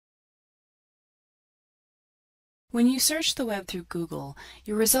When you search the web through Google,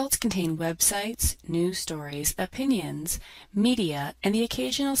 your results contain websites, news stories, opinions, media, and the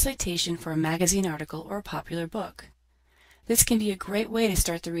occasional citation for a magazine article or a popular book. This can be a great way to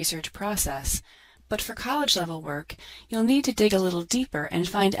start the research process, but for college-level work, you'll need to dig a little deeper and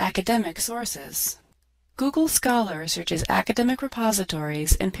find academic sources. Google Scholar searches academic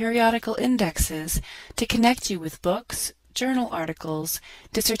repositories and periodical indexes to connect you with books, journal articles,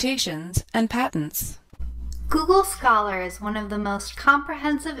 dissertations, and patents. Google Scholar is one of the most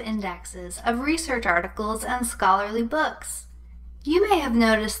comprehensive indexes of research articles and scholarly books. You may have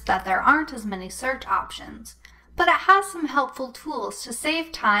noticed that there aren't as many search options, but it has some helpful tools to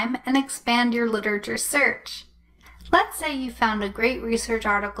save time and expand your literature search. Let's say you found a great research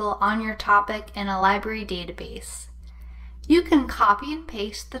article on your topic in a library database. You can copy and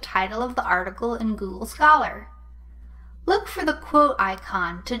paste the title of the article in Google Scholar. Look for the quote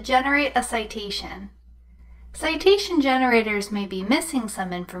icon to generate a citation. Citation generators may be missing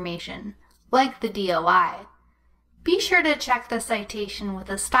some information, like the DOI. Be sure to check the citation with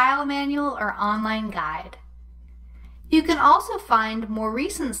a style manual or online guide. You can also find more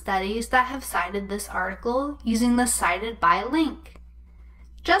recent studies that have cited this article using the Cited By link.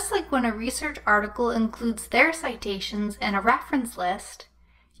 Just like when a research article includes their citations in a reference list,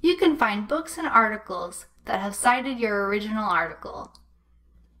 you can find books and articles that have cited your original article.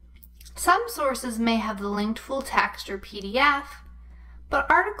 Some sources may have the linked full text or PDF, but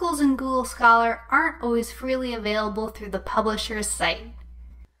articles in Google Scholar aren't always freely available through the publisher's site.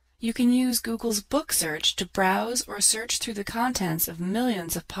 You can use Google's book search to browse or search through the contents of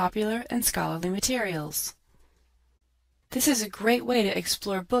millions of popular and scholarly materials. This is a great way to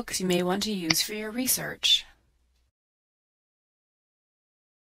explore books you may want to use for your research.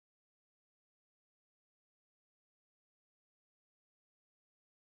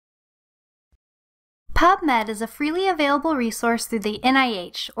 PubMed is a freely available resource through the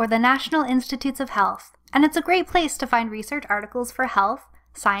NIH, or the National Institutes of Health, and it's a great place to find research articles for health,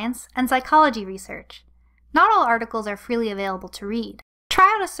 science, and psychology research. Not all articles are freely available to read.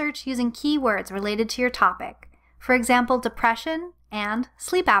 Try out a search using keywords related to your topic, for example, depression and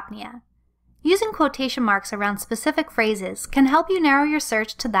sleep apnea. Using quotation marks around specific phrases can help you narrow your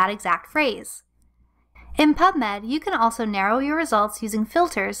search to that exact phrase. In PubMed, you can also narrow your results using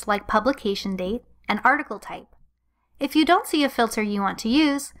filters like publication date and article type. If you don't see a filter you want to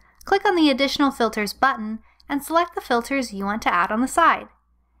use, click on the Additional Filters button and select the filters you want to add on the side.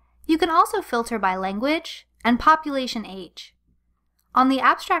 You can also filter by language and population age. On the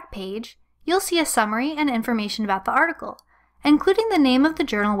abstract page, you'll see a summary and information about the article, including the name of the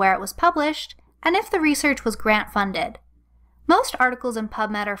journal where it was published and if the research was grant-funded. Most articles in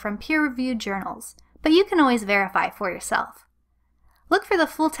PubMed are from peer-reviewed journals, but you can always verify for yourself. Look for the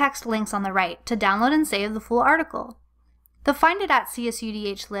full text links on the right to download and save the full article. The Find It at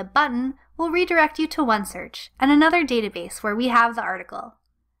CSUDH-lib button will redirect you to OneSearch and another database where we have the article.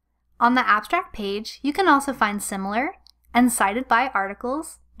 On the abstract page, you can also find similar and cited by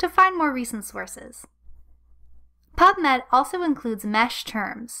articles to find more recent sources. PubMed also includes mesh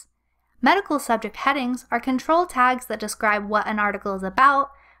terms. Medical subject headings are control tags that describe what an article is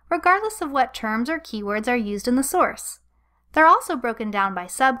about, regardless of what terms or keywords are used in the source. They're also broken down by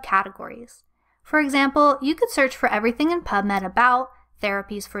subcategories. For example, you could search for everything in PubMed about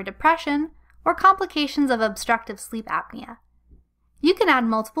therapies for depression or complications of obstructive sleep apnea. You can add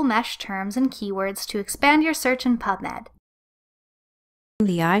multiple mesh terms and keywords to expand your search in PubMed.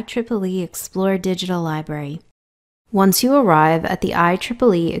 The IEEE Xplore Digital Library. Once you arrive at the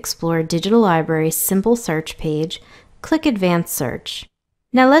IEEE Xplore Digital Library's simple search page, click Advanced Search.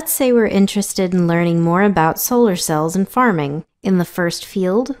 Now let's say we're interested in learning more about solar cells and farming. In the first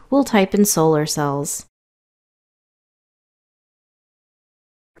field, we'll type in solar cells.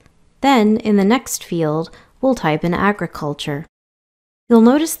 Then, in the next field, we'll type in agriculture. You'll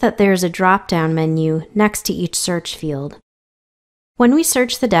notice that there's a drop-down menu next to each search field. When we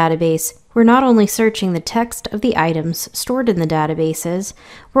search the database, we're not only searching the text of the items stored in the databases,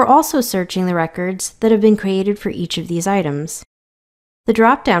 we're also searching the records that have been created for each of these items. The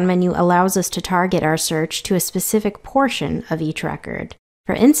drop-down menu allows us to target our search to a specific portion of each record.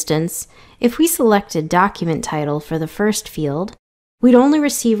 For instance, if we selected document title for the first field, we'd only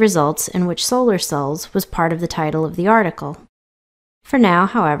receive results in which solar cells was part of the title of the article. For now,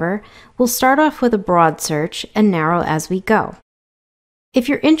 however, we'll start off with a broad search and narrow as we go. If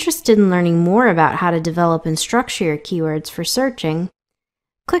you're interested in learning more about how to develop and structure your keywords for searching,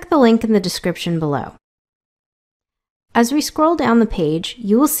 click the link in the description below. As we scroll down the page,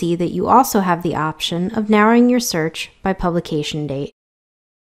 you will see that you also have the option of narrowing your search by publication date.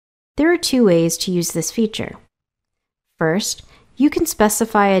 There are two ways to use this feature. First, you can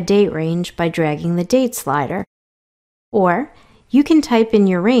specify a date range by dragging the date slider, or you can type in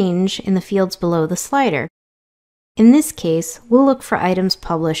your range in the fields below the slider. In this case, we'll look for items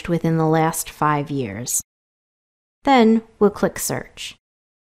published within the last 5 years. Then we'll click Search.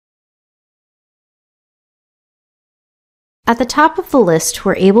 At the top of the list,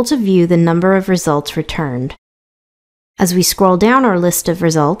 we're able to view the number of results returned. As we scroll down our list of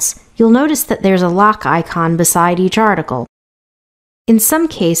results, you'll notice that there's a lock icon beside each article. In some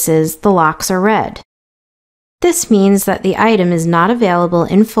cases, the locks are red. This means that the item is not available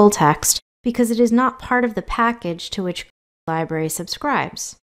in full text because it is not part of the package to which Google Library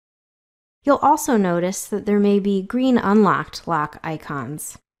subscribes. You'll also notice that there may be green unlocked lock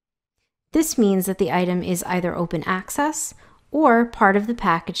icons. This means that the item is either open access or part of the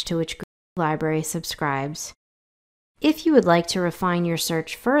package to which Google Library subscribes. If you would like to refine your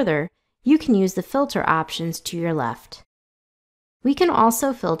search further, you can use the filter options to your left. We can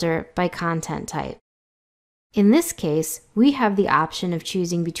also filter by content type. In this case, we have the option of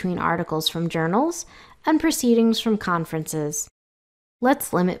choosing between articles from journals and proceedings from conferences.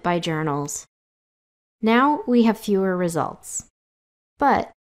 Let's limit by journals. Now we have fewer results.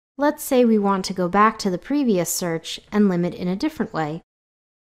 But let's say we want to go back to the previous search and limit in a different way.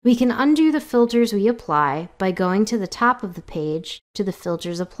 We can undo the filters we apply by going to the top of the page to the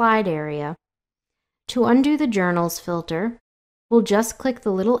Filters Applied area. To undo the Journals filter, we'll just click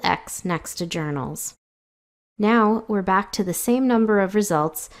the little X next to Journals. Now we're back to the same number of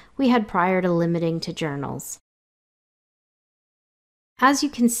results we had prior to limiting to journals. As you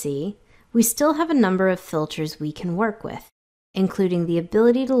can see, we still have a number of filters we can work with, including the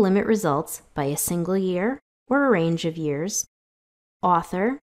ability to limit results by a single year or a range of years,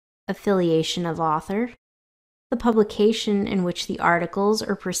 author, affiliation of author, the publication in which the articles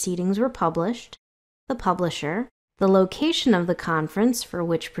or proceedings were published, the publisher, the location of the conference for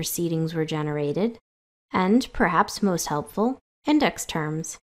which proceedings were generated, and, perhaps most helpful, index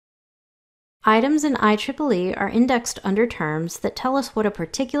terms. Items in IEEE are indexed under terms that tell us what a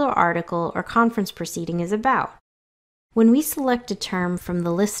particular article or conference proceeding is about. When we select a term from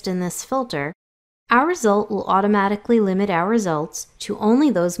the list in this filter, our result will automatically limit our results to only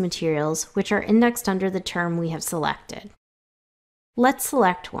those materials which are indexed under the term we have selected. Let's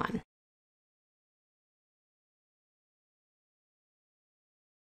select one.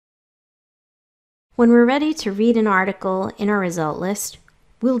 When we're ready to read an article in our result list,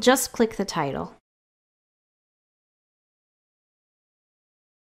 we'll just click the title.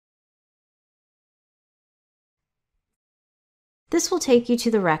 This will take you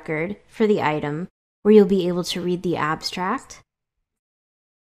to the record for the item, where you'll be able to read the abstract,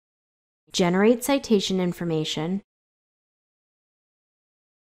 generate citation information,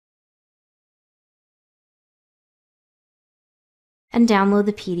 and download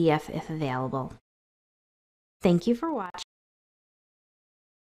the PDF if available. Thank you for watching.